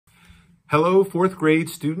Hello, fourth grade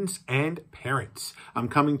students and parents. I'm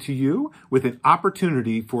coming to you with an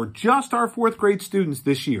opportunity for just our fourth grade students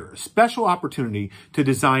this year, a special opportunity to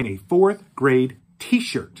design a fourth grade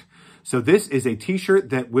t-shirt. So this is a t-shirt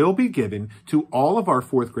that will be given to all of our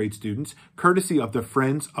fourth grade students, courtesy of the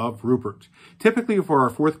Friends of Rupert. Typically for our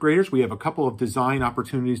fourth graders, we have a couple of design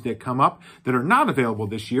opportunities that come up that are not available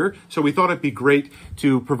this year. So we thought it'd be great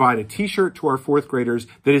to provide a t-shirt to our fourth graders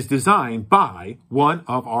that is designed by one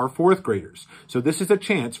of our fourth graders. So this is a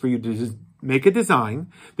chance for you to make a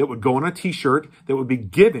design that would go on a t-shirt that would be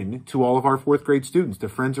given to all of our fourth grade students. The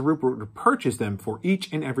Friends of Rupert would purchase them for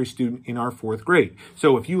each and every student in our fourth grade.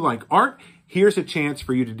 So if you like art, here's a chance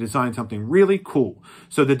for you to design something really cool.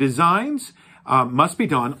 So the designs must be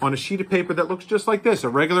done on a sheet of paper that looks just like this, a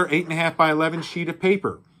regular 8.5 by 11 sheet of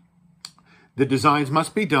paper. The designs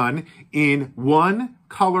must be done in one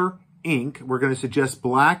color ink. We're going to suggest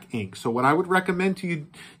black ink. So what I would recommend to you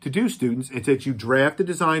to do, students, is that you draft the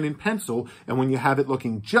design in pencil, and when you have it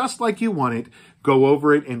looking just like you want it, go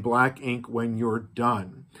over it in black ink when you're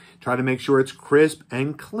done. Try to make sure it's crisp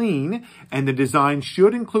and clean, and the design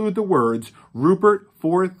should include the words Rupert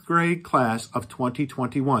 4th grade class of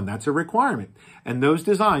 2021. That's a requirement. And those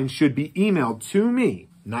designs should be emailed to me,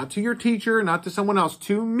 not to your teacher, not to someone else,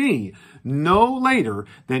 to me, no later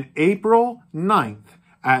than April 9th.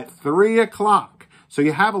 At 3 o'clock. So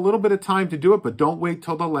you have a little bit of time to do it, but don't wait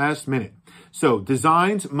till the last minute. So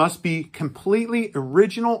designs must be completely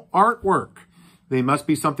original artwork. They must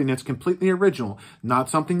be something that's completely original, not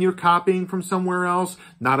something you're copying from somewhere else,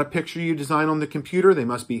 not a picture you design on the computer. They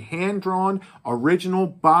must be hand-drawn, original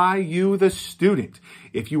by you, the student.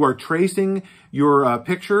 If you are tracing your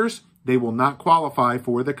pictures, they will not qualify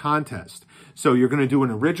for the contest. So you're going to do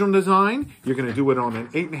an original design. You're going to do it on an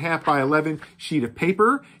 8.5 by 11 sheet of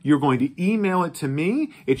paper. You're going to email it to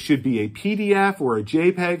me. It should be a PDF or a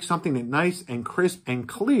JPEG, something that's nice and crisp and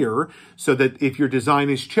clear, so that if your design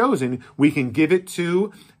is chosen, we can give it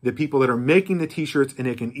to the people that are making the t-shirts, and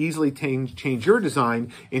it can easily change your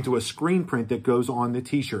design into a screen print that goes on the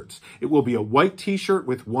t-shirts. It will be a white t-shirt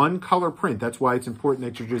with one color print. That's why it's important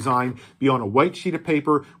that your design be on a white sheet of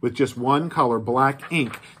paper with just one color, black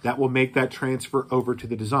ink. That will make that transfer over to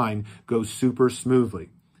the design go super smoothly.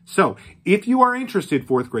 So if you are interested,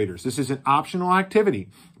 fourth graders, this is an optional activity,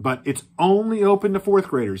 but it's only open to fourth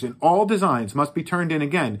graders, and all designs must be turned in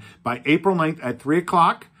again by April 9th at 3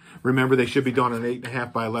 o'clock. Remember, they should be done on an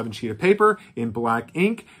 8.5 by 11 sheet of paper in black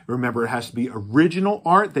ink. Remember, it has to be original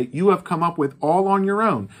art that you have come up with all on your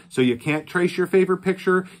own. So you can't trace your favorite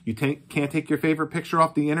picture. You can't take your favorite picture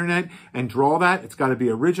off the internet and draw that. It's got to be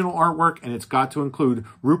original artwork, and it's got to include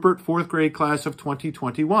Rupert 4th grade class of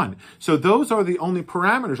 2021. So those are the only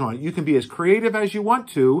parameters on it. You can be as creative as you want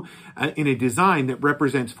to in a design that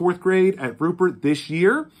represents 4th grade at Rupert this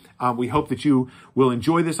year. We hope that you will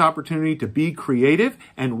enjoy this opportunity to be creative,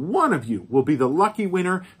 and one of you will be the lucky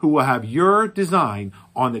winner who will have your design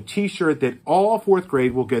on the t-shirt that all 4th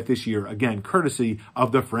grade will get this year, again, courtesy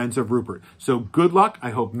of the Friends of Rupert. So good luck.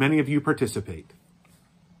 I hope many of you participate.